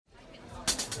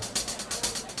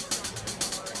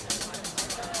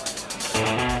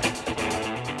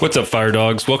What's up,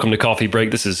 FireDawgs? Welcome to Coffee Break.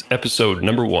 This is episode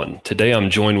number 1. Today I'm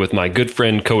joined with my good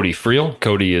friend Cody Freel.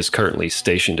 Cody is currently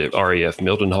stationed at RAF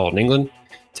Mildenhall in England.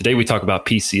 Today we talk about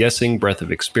PCSing, breadth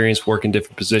of experience, working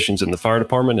different positions in the fire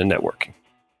department, and networking.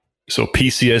 So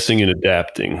PCSing and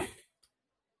adapting.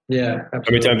 Yeah,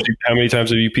 absolutely. How many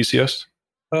times have you PCSed?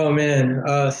 Oh man,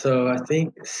 so I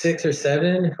think 6 or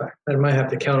 7. I might have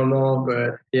to count them all,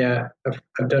 but yeah,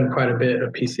 I've done quite a bit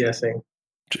of PCSing.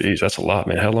 Jeez, that's a lot,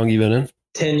 man. How long have you been in?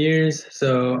 10 years.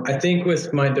 So I think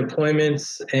with my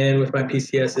deployments and with my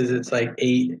PCSs, it's like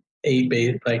eight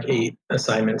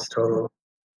assignments total.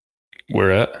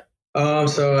 Where at?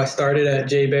 So I started at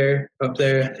J Bear up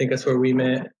there. I think that's where we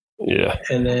met. Yeah.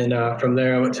 And then from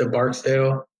there I went to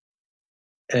Barksdale,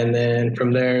 and then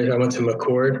from there I went to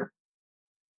McCord,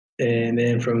 and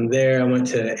then from there I went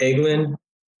to Eglin,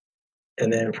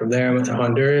 and then from there I went to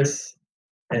Honduras,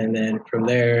 and then from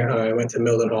there I went to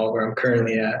Mildenhall, where I'm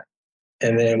currently at.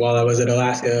 And then while I was at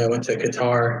Alaska, I went to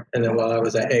Qatar, and then while I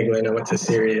was at Eglin, I went to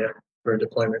Syria for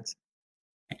deployments.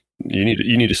 You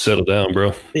need to settle down,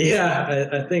 bro. Yeah,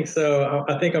 I think so.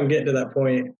 I think I'm getting to that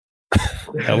point.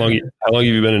 How long have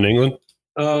you been in England?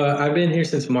 I've been here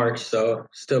since March, so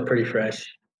still pretty fresh.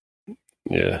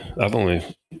 Yeah, I've only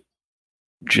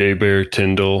J Bear,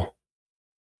 Tyndall,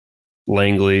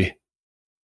 Langley,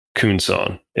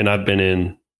 Kunsan, and I've been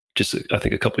in just I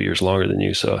think a couple of years longer than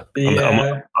you. So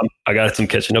Yeah. I got some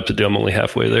catching up to do. I'm only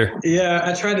halfway there. Yeah,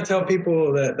 I try to tell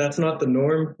people that that's not the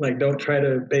norm. Like, don't try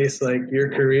to base like your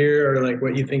career or like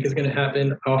what you think is going to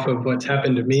happen off of what's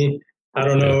happened to me. I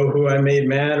don't know who I made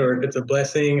mad or if it's a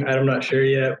blessing. I'm not sure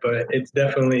yet, but it's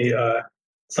definitely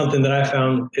something that I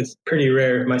found it's pretty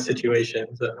rare in my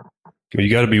situation. So You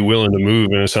got to be willing to move,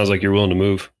 and it sounds like you're willing to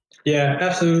move. yeah,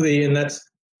 absolutely. And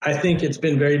I think it's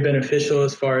been very beneficial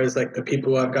as far as like the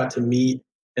people I've got to meet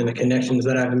and the connections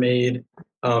that I've made,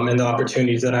 and the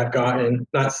opportunities that I've gotten.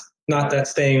 Not that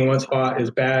staying in one spot is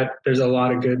bad. There's a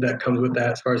lot of good that comes with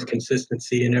that as far as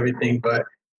consistency and everything, but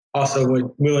also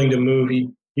when willing to move,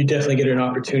 you definitely get an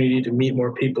opportunity to meet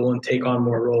more people and take on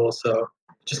more roles. So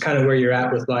just kind of where you're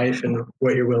at with life and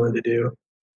what you're willing to do.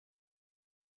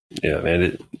 Yeah,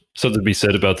 man. Something to be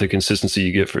said about the consistency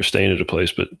you get for staying at a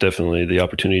place, but definitely the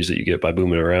opportunities that you get by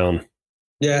booming around.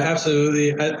 Yeah,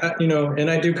 absolutely. And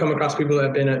I do come across people that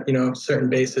have been at, certain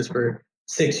bases for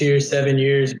 6 years, 7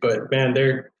 years, but man,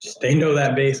 they know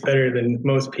that base better than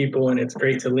most people. And it's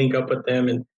great to link up with them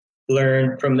and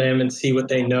learn from them and see what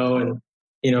they know. And,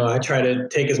 I try to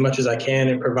take as much as I can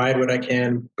and provide what I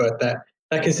can, but that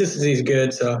consistency is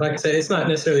good. So like I said, it's not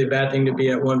necessarily a bad thing to be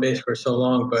at one base for so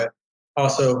long, but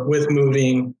also with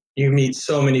moving, you meet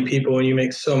so many people and you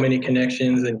make so many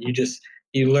connections, and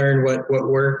you learn what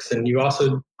works, and you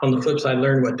also on the flip side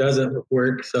learn what doesn't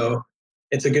work. So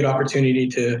it's a good opportunity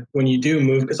to, when you do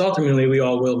move, because ultimately we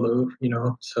all will move,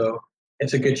 so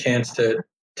it's a good chance to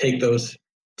take those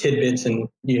tidbits and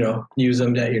use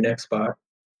them at your next spot.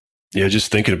 Yeah,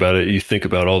 just thinking about it, you think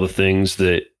about all the things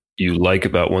that you like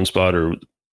about one spot, or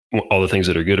all the things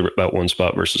that are good about one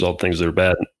spot versus all the things that are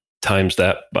bad. Times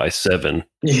that by 7.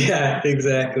 Yeah,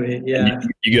 exactly. Yeah.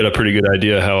 You get a pretty good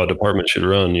idea how a department should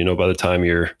run, by the time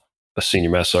you're a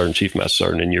senior master sergeant, chief master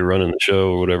sergeant, and you're running the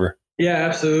show or whatever. Yeah,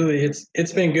 absolutely.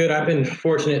 It's been good. I've been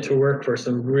fortunate to work for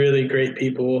some really great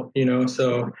people,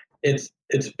 so it's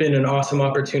been an awesome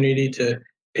opportunity to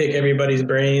pick everybody's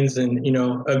brains, and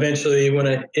eventually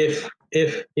if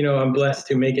I'm blessed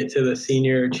to make it to the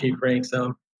senior or chief ranks,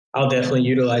 I'll definitely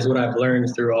utilize what I've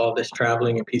learned through all this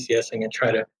traveling and PCSing and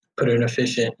try to put an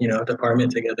efficient,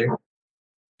 department together.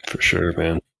 For sure,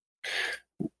 man.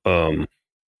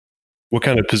 What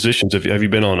kind of positions have you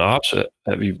been on ops?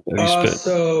 Have you spent?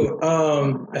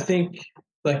 I think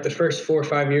like the first 4 or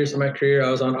 5 years of my career,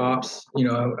 I was on ops.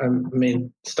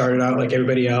 Started out like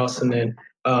everybody else, and then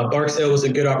Barksdale was a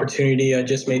good opportunity. I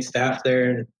just made staff there,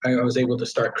 and I was able to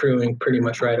start crewing pretty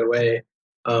much right away,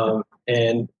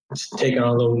 and just taking on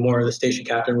a little more of the station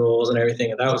captain roles and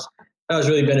everything. And that was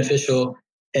really beneficial.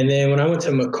 And then when I went to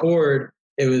McCord,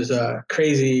 it was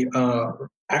crazy.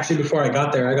 Actually, before I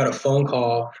got there, I got a phone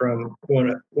call from one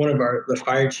of the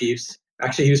fire chiefs.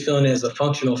 Actually, he was filling in as a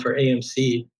functional for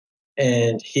AMC,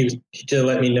 and he just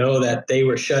let me know that they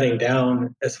were shutting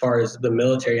down as far as the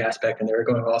military aspect, and they were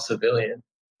going all civilian.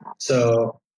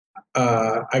 So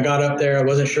I got up there. I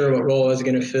wasn't sure what role I was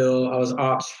going to fill. I was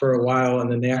ops for a while, and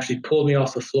then they actually pulled me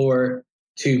off the floor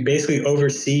to basically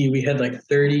oversee. We had like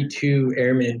 32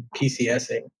 airmen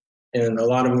PCSing, and a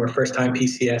lot of them were first-time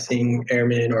PCSing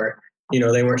airmen, or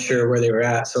they weren't sure where they were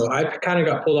at. So I kind of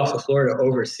got pulled off the floor to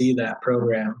oversee that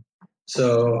program.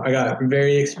 So I got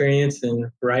very experienced in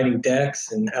writing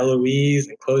decks and LOEs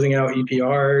and closing out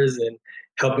EPRs and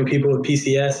helping people with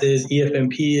PCSs,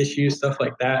 EFMP issues, stuff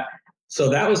like that. So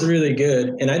that was really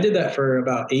good. And I did that for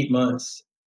about 8 months.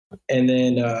 And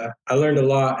then I learned a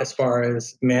lot as far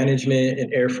as management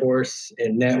and Air Force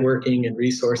and networking and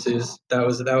resources. That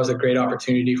was a great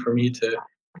opportunity for me to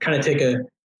kind of take a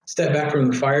step back from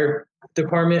the fire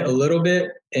department a little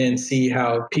bit and see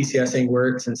how PCSing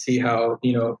works and see how,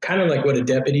 kind of like what a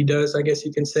deputy does, I guess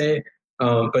you can say,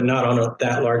 but not on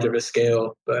that large of a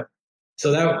scale. But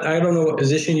so that, I don't know what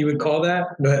position you would call that,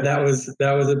 but that was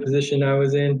a position I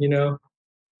was in,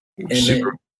 And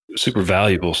Super, then, super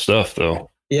valuable stuff, though.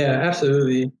 yeah,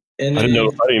 absolutely. And I didn't know.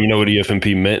 then, I didn't even know what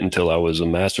EFMP meant until I was a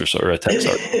master's or a tech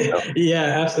sergeant.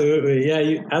 yeah, absolutely.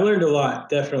 Yeah, I learned a lot.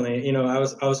 Definitely. I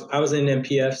was in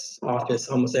MPF's office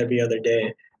almost every other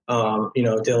day.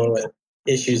 Dealing with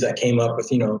issues that came up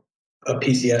with a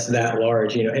PCS that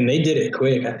large. And they did it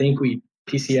quick. I think we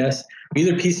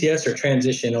either PCS or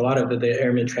transition. A lot of the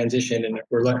airmen transition, and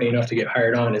were lucky enough to get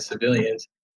hired on as civilians.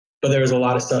 But there was a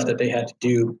lot of stuff that they had to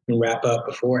do and wrap up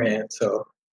beforehand. So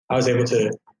I was able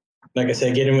to, like I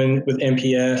said, get in with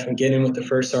MPF and get in with the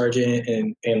first sergeant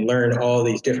and learn all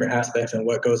these different aspects and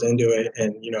what goes into it.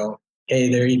 And, hey,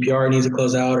 their EPR needs to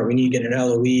close out, or we need to get an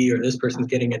LOE, or this person's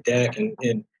getting a deck.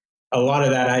 And a lot of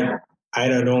that I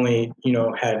had only,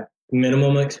 had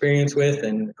minimum experience with,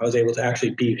 and I was able to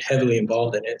actually be heavily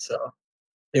involved in it. So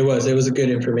it was a good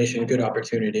information, good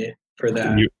opportunity for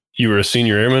that. You were a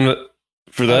senior airman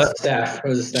for that? I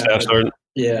was a staff. Staff sergeant?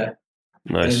 Yeah.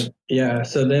 Nice. And yeah.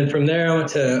 So then from there, I went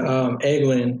to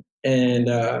Eglin, and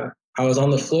I was on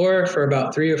the floor for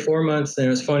about 3 or 4 months. And it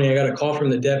was funny. I got a call from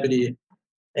the deputy,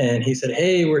 and he said,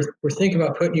 "Hey, we're thinking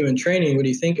about putting you in training. What do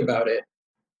you think about it?"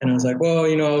 And I was like, "Well,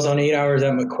 I was on 8 hours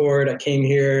at McCord. I came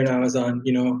here, and I was on,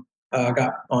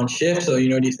 got on shift. So, do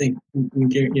you think,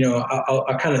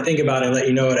 I'll kind of think about it and let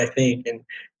you know what I think." And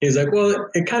he was like, "Well,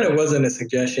 it kind of wasn't a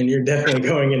suggestion. You're definitely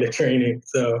going into training."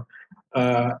 So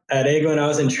at Eglin, I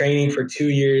was in training for 2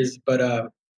 years,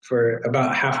 but for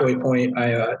about halfway point,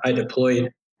 I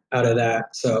deployed out of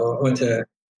that. So I went to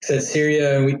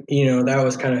Syria, and that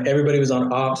was kind of, everybody was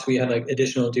on ops. We had like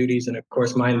additional duties, and of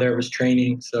course, mine there was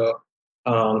training. So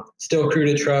still crewed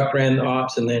a truck, ran the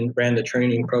ops, and then ran the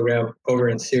training program over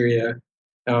in Syria.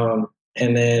 And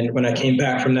then when I came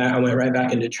back from that, I went right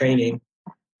back into training.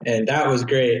 And that was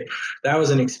great. That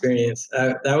was an experience.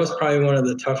 That was probably one of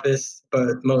the toughest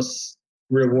but most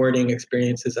rewarding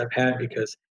experiences I've had,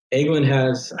 because Eglin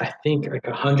has, I think, like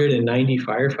 190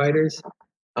 firefighters.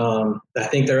 I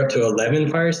think they're up to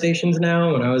 11 fire stations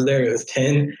now. When I was there, it was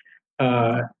 10.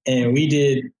 And we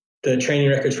did the training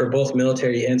records for both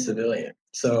military and civilian.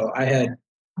 So I had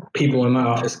people in my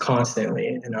office constantly,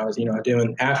 and I was,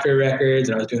 doing after records,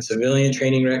 and I was doing civilian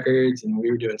training records, and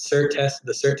we were doing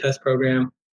the CERT test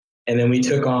program. And then we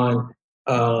took on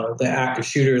the active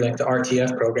shooter, like the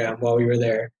RTF program, while we were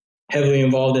there. Heavily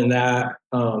involved in that.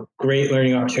 Great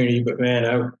learning opportunity. But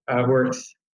man, I worked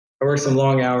some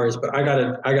long hours. But I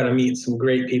gotta meet some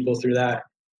great people through that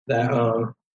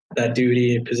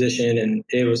duty and position, and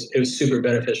it was super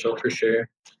beneficial for sure.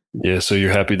 Yeah, so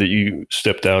you're happy that you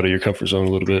stepped out of your comfort zone a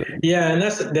little bit. Yeah, and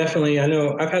that's definitely, I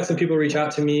know I've had some people reach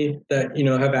out to me that,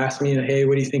 have asked me, hey,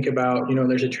 what do you think about,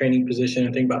 there's a training position,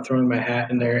 I think about throwing my hat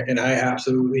in there. And I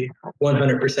absolutely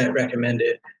 100% recommend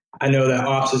it. I know that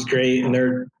ops is great, and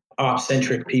they're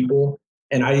ops-centric people.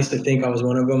 And I used to think I was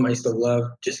one of them. I used to love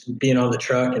just being on the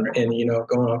truck and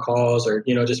going on calls, or,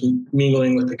 just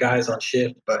mingling with the guys on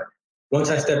shift. But once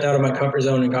I stepped out of my comfort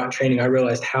zone and got in training, I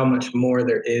realized how much more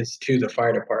there is to the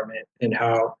fire department, and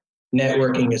how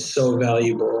networking is so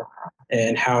valuable,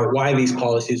 and why these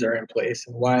policies are in place,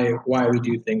 and why we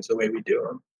do things the way we do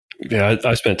them. Yeah,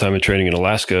 I spent time in training in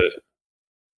Alaska,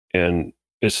 and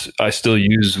I still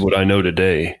use what I know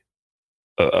today.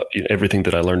 Everything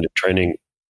that I learned in training,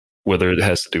 whether it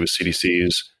has to do with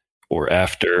CDCs or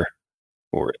after,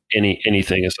 or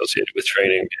anything associated with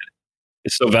training,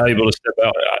 it's so valuable to step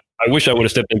out. I wish I would have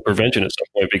stepped in prevention at some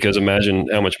point, because imagine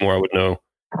how much more I would know.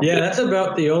 Yeah, that's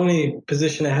about the only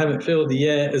position I haven't filled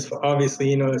yet, is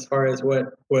obviously, as far as what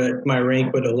my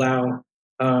rank would allow.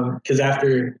 Because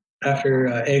after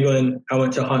Eglin, I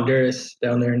went to Honduras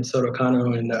down there in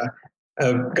Sotocano, and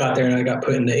I got there and I got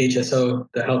put in the HSO,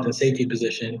 the health and safety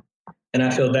position, and I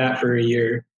filled that for a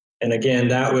year. And again,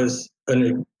 that was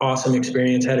an awesome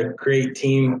experience. Had a great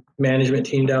management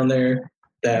team down there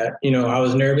that, I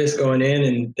was nervous going in,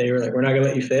 and they were like, "We're not going to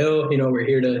let you fail. We're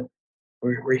here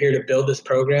to build this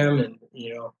program, and,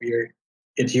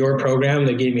 it's your program."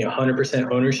 They gave me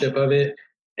 100% ownership of it.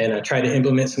 And I tried to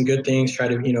implement some good things, try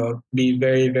to, be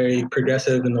very, very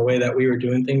progressive in the way that we were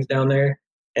doing things down there.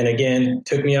 And again,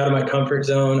 took me out of my comfort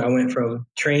zone. I went from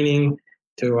training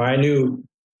to where I knew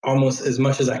almost as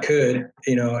much as I could,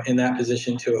 in that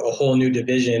position, to a whole new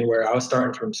division where I was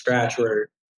starting from scratch, where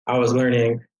I was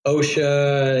learning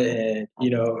OSHA and,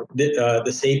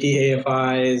 the safety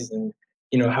AFIs and,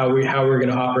 how we're going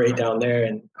to operate down there.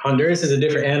 And Honduras is a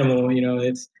different animal.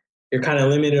 You're kind of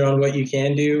limited on what you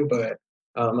can do, but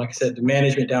like I said, the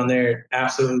management down there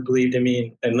absolutely believed in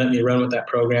me and let me run with that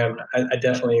program. I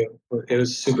definitely, it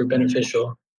was super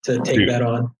beneficial to take that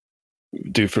on.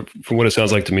 Dude, from what it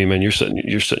sounds like to me, man, you're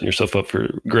setting yourself up for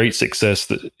great success.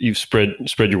 That you've spread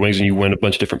your wings and you went a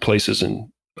bunch of different places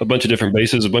and a bunch of different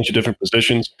bases, a bunch of different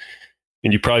positions,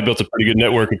 and you probably built a pretty good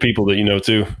network of people that you know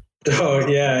too. Oh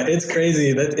yeah, it's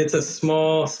crazy. It's a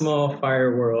small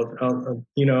fire world.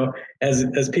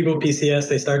 As people PCS,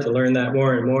 they start to learn that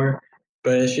more and more.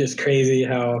 But it's just crazy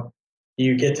how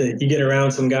you get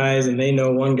around some guys and they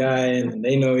know one guy and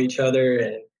they know each other,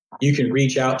 and you can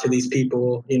reach out to these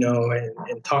people,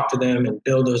 and talk to them and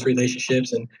build those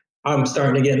relationships. And I'm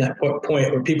starting to get in that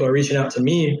point where people are reaching out to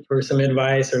me for some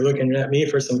advice or looking at me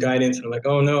for some guidance. And I'm like,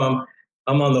 oh no,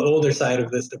 I'm on the older side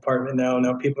of this department now.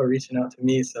 Now people are reaching out to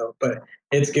me. So, but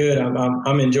it's good.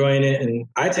 I'm enjoying it, and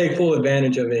I take full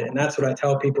advantage of it. And that's what I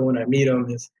tell people when I meet them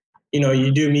is,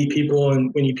 you do meet people,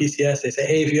 and when you PCS, they say,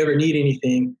 hey, if you ever need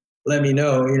anything, let me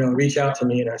know, reach out to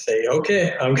me. And I say,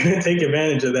 okay, I'm going to take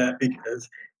advantage of that, because,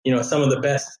 some of the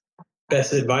best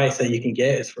advice that you can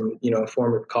get is from,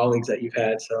 former colleagues that you've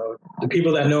had. So the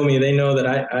people that know me, they know that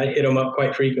I hit them up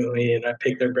quite frequently, and I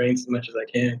pick their brains as much as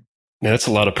I can. Now, that's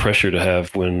a lot of pressure to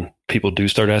have when people do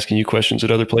start asking you questions at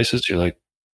other places. You're like,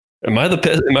 am I the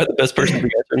best person to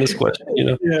be answering this question?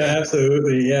 Yeah,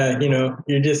 absolutely. Yeah.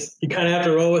 You kind of have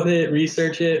to roll with it,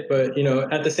 research it, but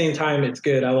at the same time, it's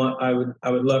good. I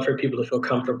would love for people to feel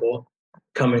comfortable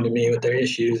coming to me with their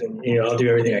issues, and, I'll do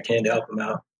everything I can to help them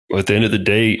out. Well, at the end of the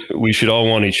day, we should all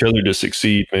want each other to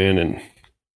succeed, man. And,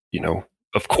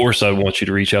 of course I want you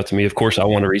to reach out to me. Of course I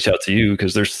want to reach out to you,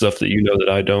 because there's stuff that that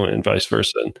I don't, and vice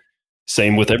versa. And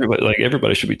same with everybody. Like,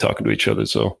 everybody should be talking to each other.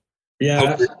 So yeah,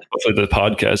 hopefully the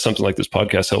podcast, something like this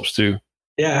podcast, helps too.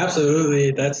 Yeah,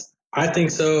 absolutely. I think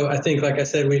so. I think, like I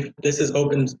said, this has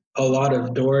opened a lot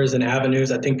of doors and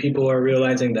avenues. I think people are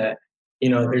realizing that,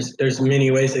 there's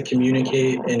many ways to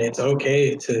communicate, and it's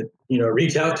okay to,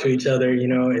 reach out to each other.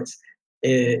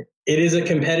 It is a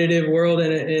competitive world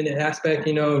in an aspect,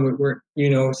 and we're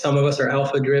some of us are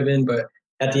alpha driven, but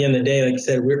at the end of the day, like you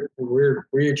said, we're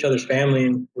each other's family,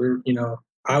 and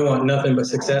I want nothing but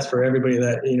success for everybody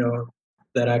that,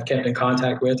 that I've kept in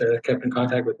contact with, or that kept in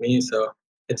contact with me. So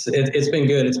it's been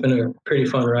good. It's been a pretty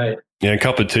fun ride. Yeah, and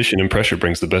competition and pressure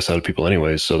brings the best out of people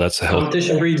anyways. So that's the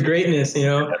competition breeds greatness,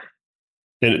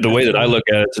 And the way that I look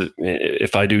at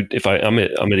it, I'm at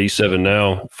E7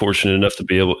 now, fortunate enough to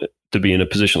be able to be in a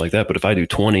position like that. But if I do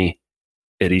 20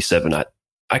 at E7,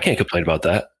 I can't complain about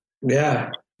that. Yeah.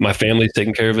 My family's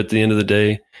taken care of at the end of the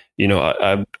day.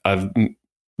 I've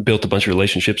built a bunch of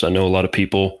relationships. I know a lot of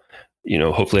people.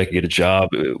 Hopefully I can get a job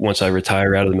once I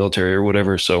retire out of the military or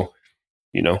whatever. So,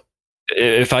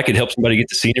 if I could help somebody get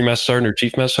to senior master sergeant or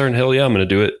chief master sergeant, hell yeah, I'm going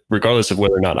to do it, regardless of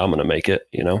whether or not I'm going to make it.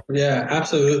 Yeah,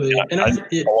 absolutely. And I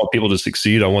want people to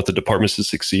succeed. I want the departments to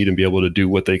succeed and be able to do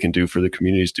what they can do for the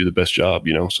communities, do the best job.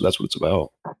 So that's what it's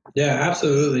about. Yeah,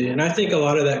 absolutely. And I think a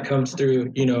lot of that comes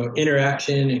through,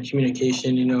 interaction and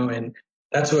communication. And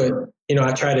that's what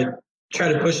I try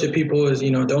to push to people is,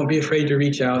 don't be afraid to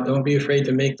reach out. Don't be afraid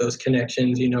to make those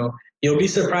connections. You'll be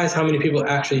surprised how many people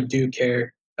actually do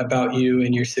care about you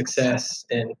and your success.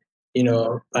 And,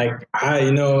 like I've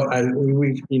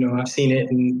seen it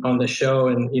on the show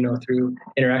and, through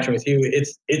interaction with you,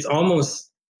 it's almost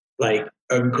like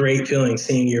a great feeling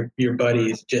seeing your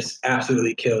buddies just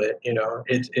absolutely kill it.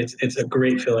 It's a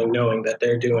great feeling knowing that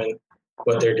they're doing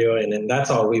what they're doing. And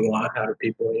that's all we want out of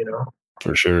people,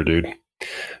 For sure, dude.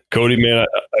 Cody, man,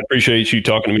 I appreciate you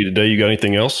talking to me today. You got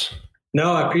anything else?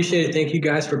 No, I appreciate it. Thank you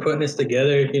guys for putting this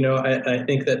together. I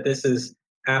think that this is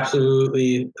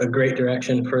absolutely a great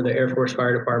direction for the Air Force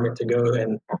Fire Department to go.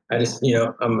 And I just,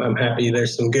 I'm happy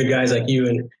there's some good guys like you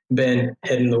and Ben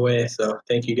heading the way. So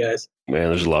thank you guys. Man,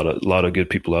 there's a lot of good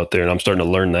people out there, and I'm starting to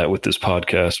learn that with this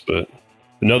podcast, but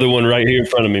another one right here in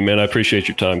front of me, man. I appreciate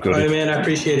your time, Cody. All right, man. I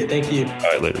appreciate it. Thank you. All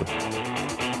right, later.